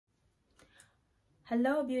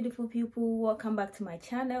Hello beautiful people, welcome back to my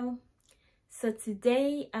channel. So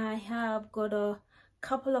today I have got a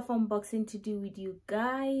couple of unboxing to do with you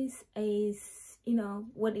guys, is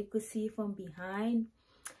what you could see from behind.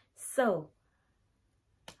 So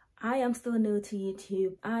I am still new to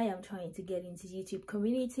YouTube. I am trying to get into YouTube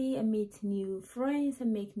community and meet new friends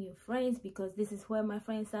and make new friends, because this is where my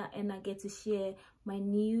friends are and I get to share my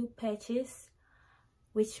new purchase,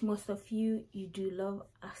 which most of you do love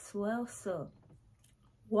as well. So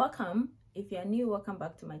welcome. If you're new, welcome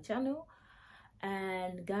back to my channel.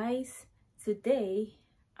 And guys, today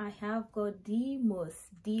I have got the most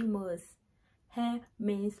Hermès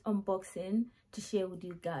unboxing to share with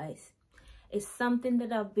you guys. It's something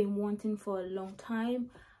that I've been wanting for a long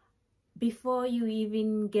time. Before you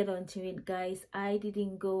even get onto it, guys, I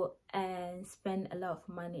didn't go and spend a lot of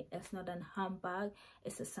money. It's not a handbag,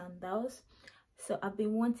 it's a sandals. So I've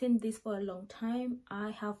been wanting this for a long time. I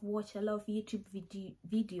have watched a lot of YouTube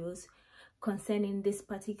videos concerning this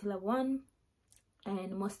particular one,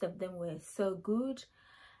 and most of them were so good.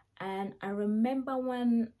 And I remember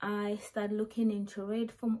when I started looking into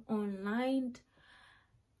it from online,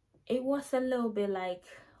 it was a little bit like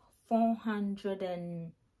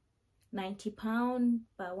 £490,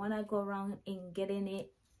 but when I go around in getting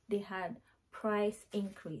it, they had price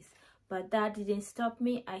increase. But that didn't stop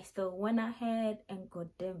me. I still went ahead and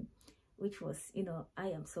got them, which was, I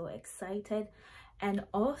am so excited. And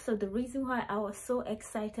also the reason why I was so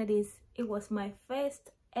excited is it was my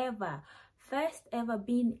first ever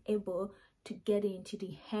being able to get into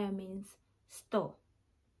the Hermès store.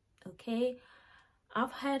 Okay,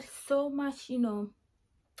 I've had so much,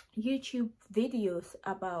 YouTube videos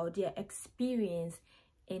about their experience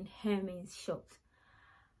in Hermès shops.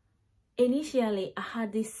 Initially, I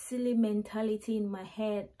had this silly mentality in my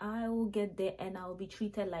head. I will get there and I'll be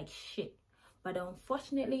treated like shit. But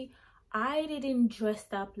unfortunately, I didn't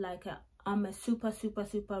dress up like I'm a super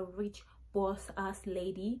rich boss ass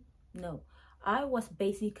lady. No, I was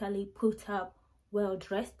basically put up well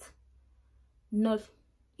dressed, not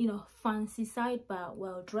fancy side, but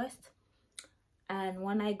well dressed. And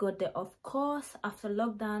when I got there, of course, after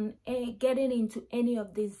lockdown, getting into any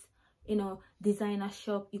of these designer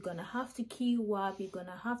shop, you're gonna have to queue up, you're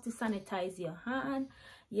gonna have to sanitize your hand.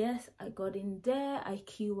 Yes, I got in there, I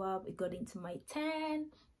queue up, I got into my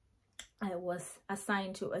turn. I was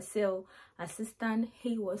assigned to a sales assistant.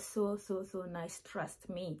 He was so nice, trust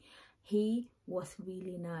me, he was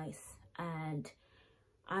really nice. And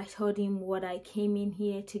I told him what I came in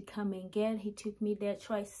here to come and get. He took me there,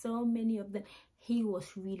 tried so many of them. He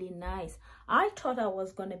was really nice. I thought I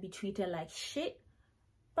was gonna be treated like shit,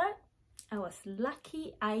 but I was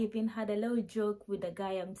lucky. I even had a little joke with the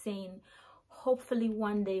guy. I'm saying, hopefully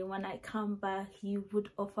one day when I come back, you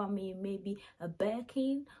would offer me maybe a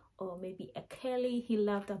Birkin or maybe a Kelly. He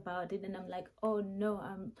laughed about it, and I'm like, oh no,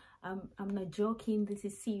 I'm not joking. This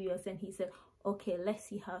is serious. And he said, okay, let's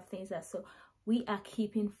see how things are. So we are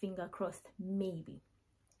keeping finger crossed, maybe.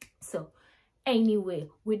 So anyway,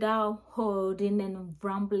 without holding and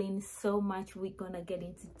rambling so much, we're gonna get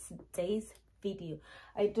into today's video.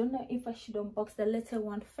 I don't know if I should unbox the little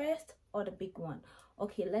one first or the big one.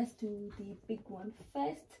 Okay, let's do the big one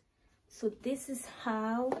first. So this is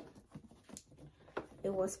how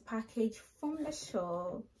it was packaged from the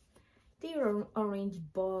shop, the orange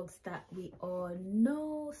box that we all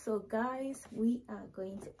know. So guys, we are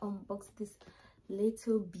going to unbox this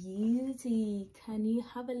little beauty. Can you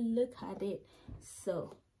have a look at it?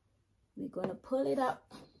 So we're gonna pull it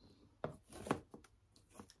up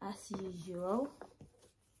as usual,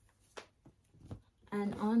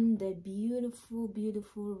 and on the beautiful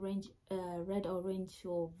red orange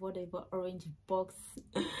or whatever orange box.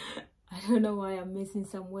 I don't know why I'm missing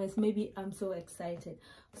some words. Maybe I'm so excited.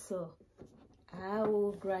 So I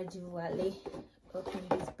will gradually open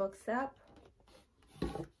this box up,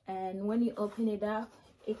 and when you open it up,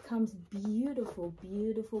 it comes beautiful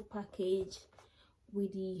package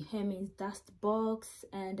with the Hermès dust box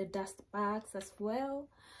and the dust bags as well.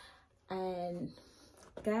 And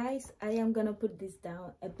guys, I am gonna put this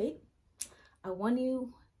down a bit. I want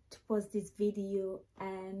you to pause this video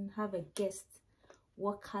and have a guess,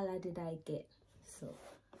 what color did I get? So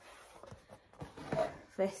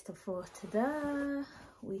first of all, ta-da,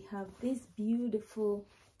 we have this beautiful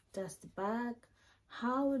dust bag.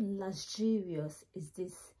 How luxurious is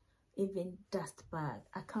this even dust bag?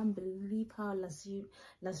 I can't believe how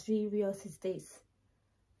luxurious is this.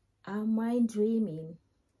 Am I dreaming?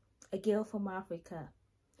 A girl from Africa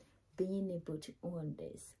being able to own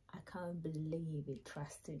this. I can't believe it,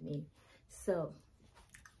 trust me. So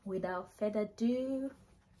without further ado,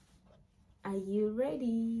 are you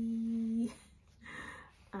ready?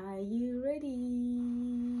 you ready?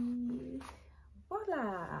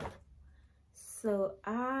 Voila! So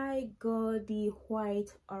I got the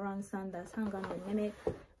white orange sandals. Hang on a minute,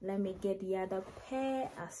 let me get the other pair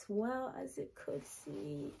as well. As you could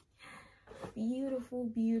see, beautiful,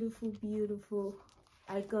 beautiful, beautiful.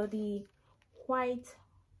 I got the white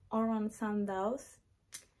orange sandals.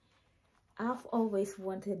 I've always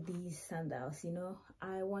wanted these sandals, you know.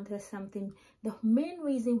 I wanted something. The main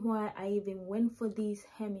reason why I even went for these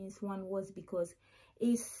Hermès one was because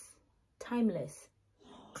it's timeless,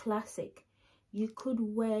 classic. You could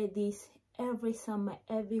wear this every summer,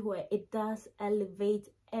 everywhere. It does elevate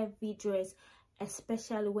every dress,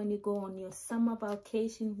 especially when you go on your summer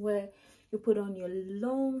vacation, where you put on your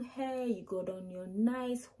long hair, you got on your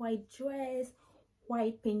nice white dress,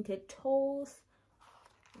 white painted toes.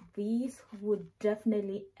 These would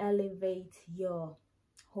definitely elevate your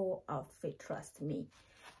whole outfit, trust me.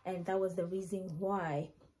 And that was the reason why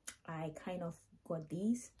I kind of got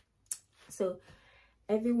these. So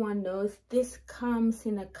everyone knows this comes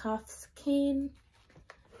in a calf skin.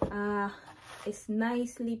 It's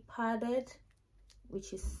nicely padded,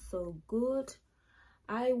 which is so good.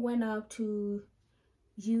 I went up to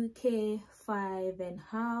UK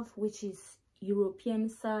 5.5, which is European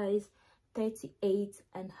size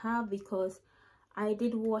 38.5, because I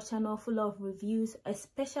did watch an awful lot of reviews,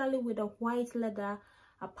 especially with the white leather.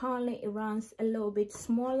 Apparently it runs a little bit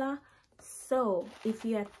smaller. So if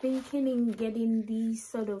you are thinking in getting these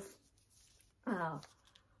sort of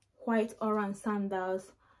white orange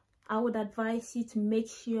sandals, I would advise you to make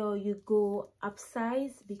sure you go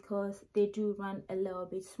upsize, because they do run a little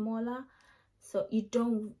bit smaller. So you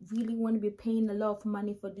don't really want to be paying a lot of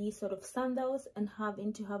money for these sort of sandals and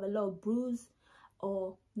having to have a lot of bruise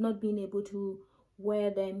or not being able to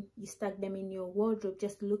wear them. You stack them in your wardrobe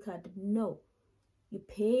just to look at them. No, you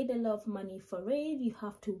paid a lot of money for it, you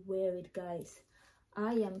have to wear it, guys.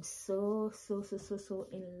 I am so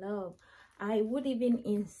in love. I would even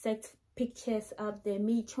insert pictures out there,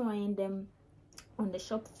 me trying them on the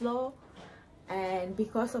shop floor. And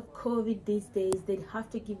because of COVID these days, they have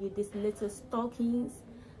to give you these little stockings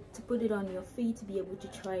to put it on your feet to be able to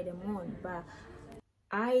try them on. But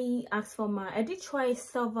I asked for I did try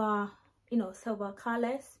silver, you know, silver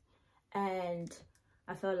colors, and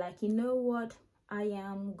I felt like, you know what, I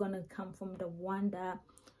am gonna come from the one that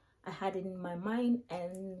I had it in my mind,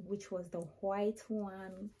 and which was the white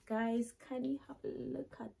one. Guys, can you have a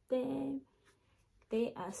look at them?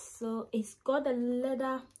 They are so, it's got the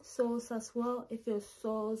leather soles as well. It feels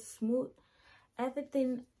so smooth.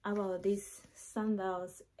 Everything about these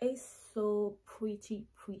sandals is so pretty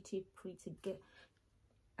good.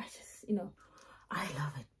 I just, you know, I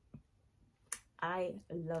love it. I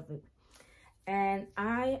love it. And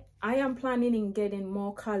I am planning in getting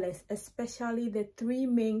more colors, especially the three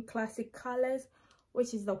main classic colors,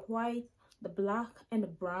 which is the white, the black, and the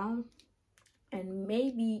brown, and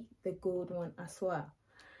maybe the gold one as well.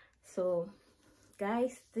 So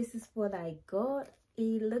guys, this is what I got.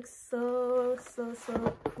 It looks so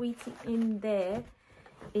pretty in there.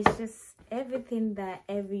 It's just everything that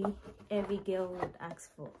every girl would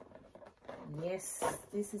ask for. Yes,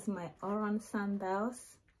 this is my orange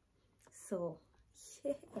sandals. So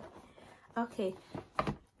yeah. Okay,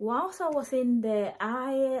 whilst I was in there,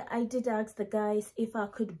 I did ask the guys if I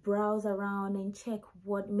could browse around and check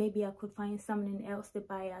what maybe I could find something else to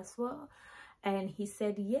buy as well, and he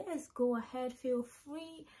said yes, go ahead, feel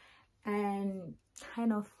free and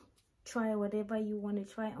kind of try whatever you want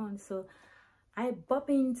to try on. So I bop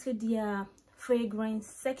into the fragrance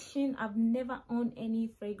section. I've never owned any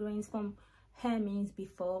fragrance from Hermès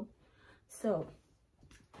before, so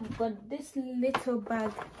I've got this little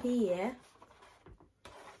bag here.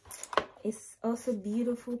 It's also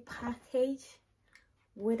beautiful package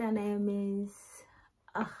with an Hermès.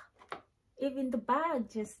 Even the bag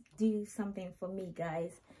just do something for me,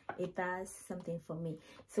 guys. It does something for me.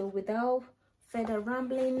 So without further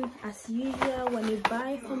rambling, as usual, when you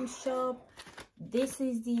buy from shop, this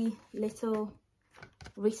is the little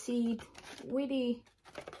receipt with the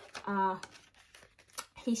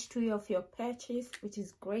history of your purchase, which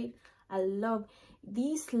is great. I love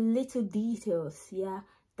these little details, yeah,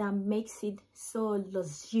 that makes it so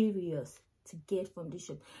luxurious to get from the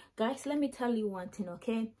shop. Guys, let me tell you one thing,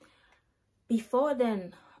 okay? Before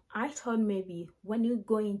then, I thought maybe when you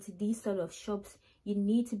go into these sort of shops, you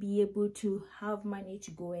need to be able to have money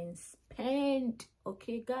to go and spend.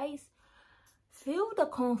 Okay, guys, feel the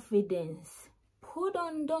confidence.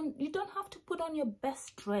 You don't have to put on your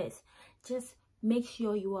best dress. Just make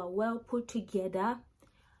sure you are well put together.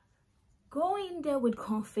 Go in there with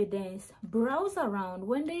confidence, browse around.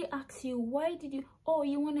 When they ask you, why did you, oh,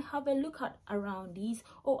 you want to have a look at around these,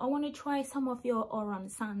 oh, I want to try some of your oran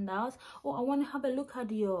sandals, oh, I want to have a look at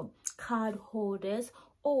your card holders,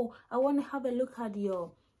 oh, I want to have a look at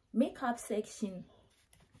your makeup section.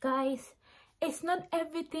 Guys, it's not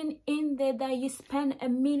everything in there that you spend a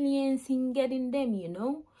millions in getting them, you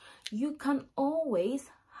know. You can always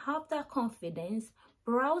have that confidence,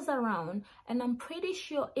 browse around, and I'm pretty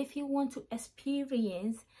sure if you want to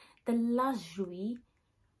experience the luxury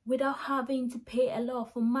without having to pay a lot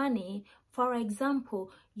of money, for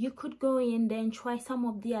example, you could go in there and try some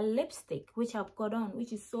of their lipstick, which I've got on,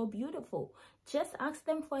 which is so beautiful. Just ask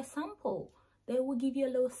them for a sample. They will give you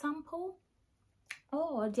a little sample.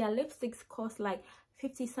 Oh, their lipsticks cost like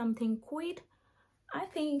 50 something quid. I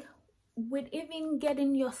think with even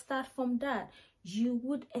getting your start from that, you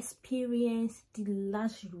would experience the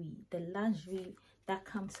luxury that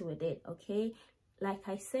comes with it. Okay, like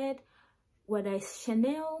I said, whether it's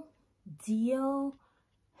Chanel, Dior,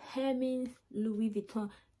 Hermès, Louis Vuitton,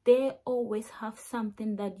 they always have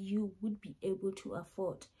something that you would be able to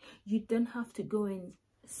afford. You don't have to go and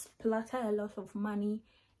splatter a lot of money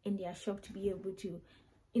in their shop to be able to,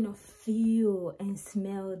 you know, feel and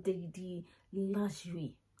smell the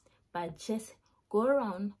luxury. But just go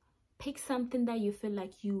around, pick something that you feel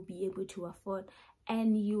like you'll be able to afford,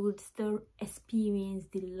 and you would still experience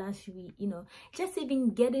the luxury, you know. Just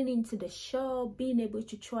even getting into the shop, being able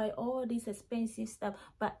to try all this expensive stuff,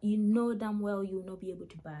 but you know damn well you'll not be able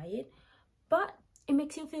to buy it, but it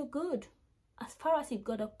makes you feel good as far as you've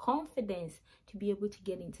got a confidence to be able to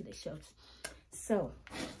get into the shops. So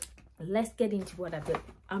let's get into what I did.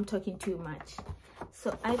 I'm talking too much.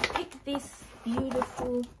 So I picked this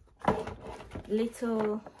beautiful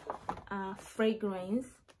little fragrance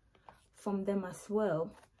from them as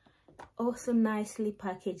well, also nicely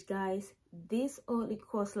packaged, guys. This only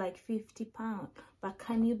cost like £50, but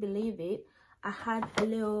can you believe it? I had a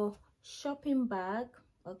little shopping bag,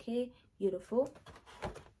 okay, beautiful,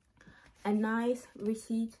 a nice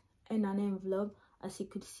receipt and an envelope. As you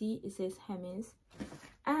could see, it says Hermès,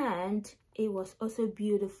 and it was also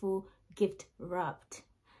beautiful gift wrapped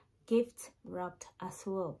as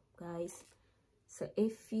well, guys. So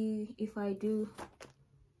if I do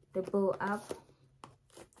the bow up,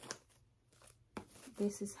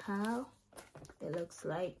 this is how it looks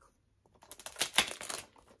like.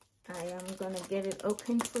 I am gonna get it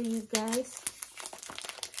open for you guys.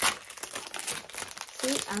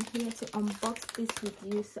 See, I'm here to unbox this with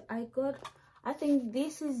you. So I think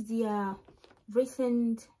this is their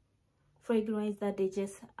recent fragrance that they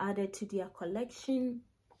just added to their collection.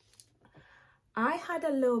 I had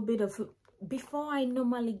a little bit of, before I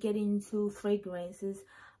normally get into fragrances,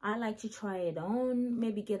 I like to try it on,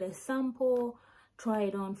 maybe get a sample, try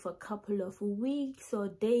it on for a couple of weeks or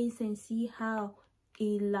days and see how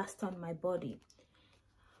it lasts on my body.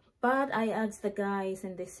 But I asked the guys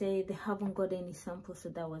and they say they haven't got any samples, so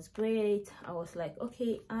that was great. I was like,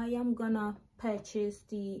 okay, I am gonna purchase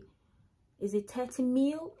the, is it 30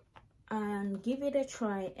 ml, and give it a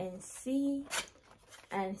try and see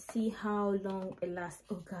how long it lasts.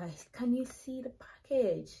 Oh guys, can you see the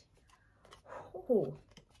package? Oh,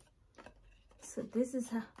 so this is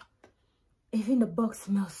how, even the box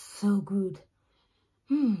smells so good.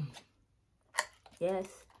 Yes.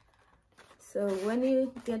 So when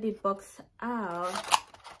you get the box out,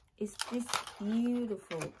 it's this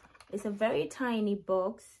beautiful. It's a very tiny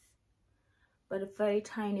box, but a very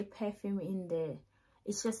tiny perfume in there.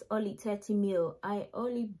 It's just only 30 ml. I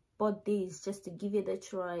only bought this just to give it a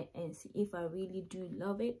try and see if I really do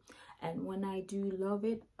love it. And when I do love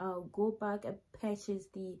it, I'll go back and purchase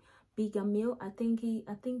the bigger meal. I think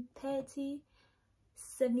 30,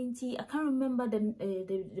 70. I can't remember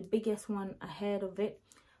the biggest one ahead of it,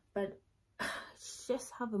 but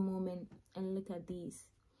just have a moment and look at these.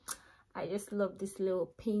 I just love this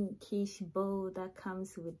little pinkish bow that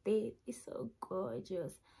comes with it. It's so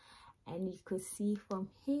gorgeous, and you could see from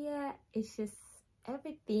here, it's just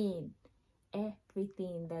everything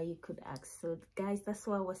that you could ask. So guys, that's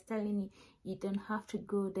why I was telling you, you don't have to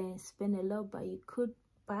go there and spend a lot, but you could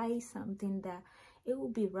buy something that it will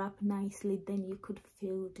be wrapped nicely, then you could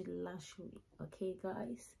feel the luxury. Okay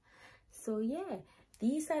guys, so yeah,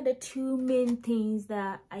 these are the two main things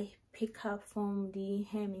that I pick up from the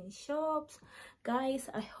Hermès shops. Guys,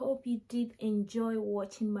 I hope you did enjoy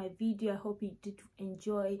watching my video. I hope you did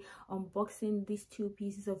enjoy unboxing these two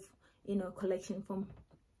pieces of, you know, collection from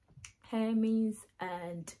Hermès,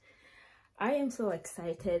 and I am so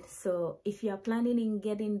excited. So if you are planning in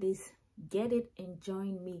getting this, get it and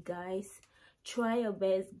join me guys. try your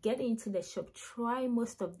best, get into the shop, try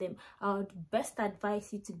most of them. I would best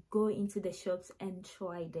advise you to go into the shops and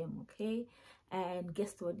try them, okay? And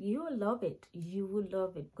guess what, you will love it. You will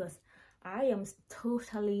love it, because I am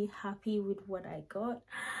totally happy with what I got,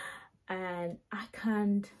 and I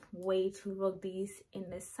can't wait to rock these in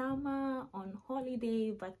the summer, on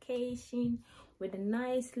holiday, vacation, with a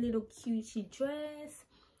nice little cutie dress,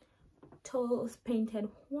 toes painted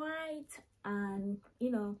white, and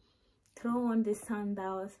you know, throw on the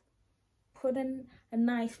sandals, put in a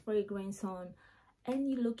nice fragrance on, and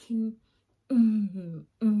you're looking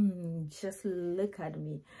just look at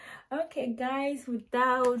me. Okay guys,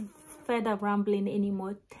 without further rambling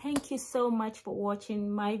anymore, thank you so much for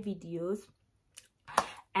watching my videos,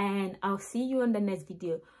 and I'll see you on the next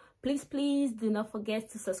video. Please do not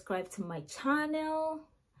forget to subscribe to my channel,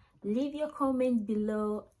 leave your comment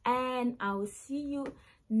below, and I will see you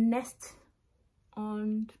next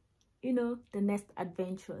on, you know, the next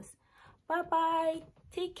adventures. Bye bye,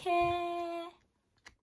 take care.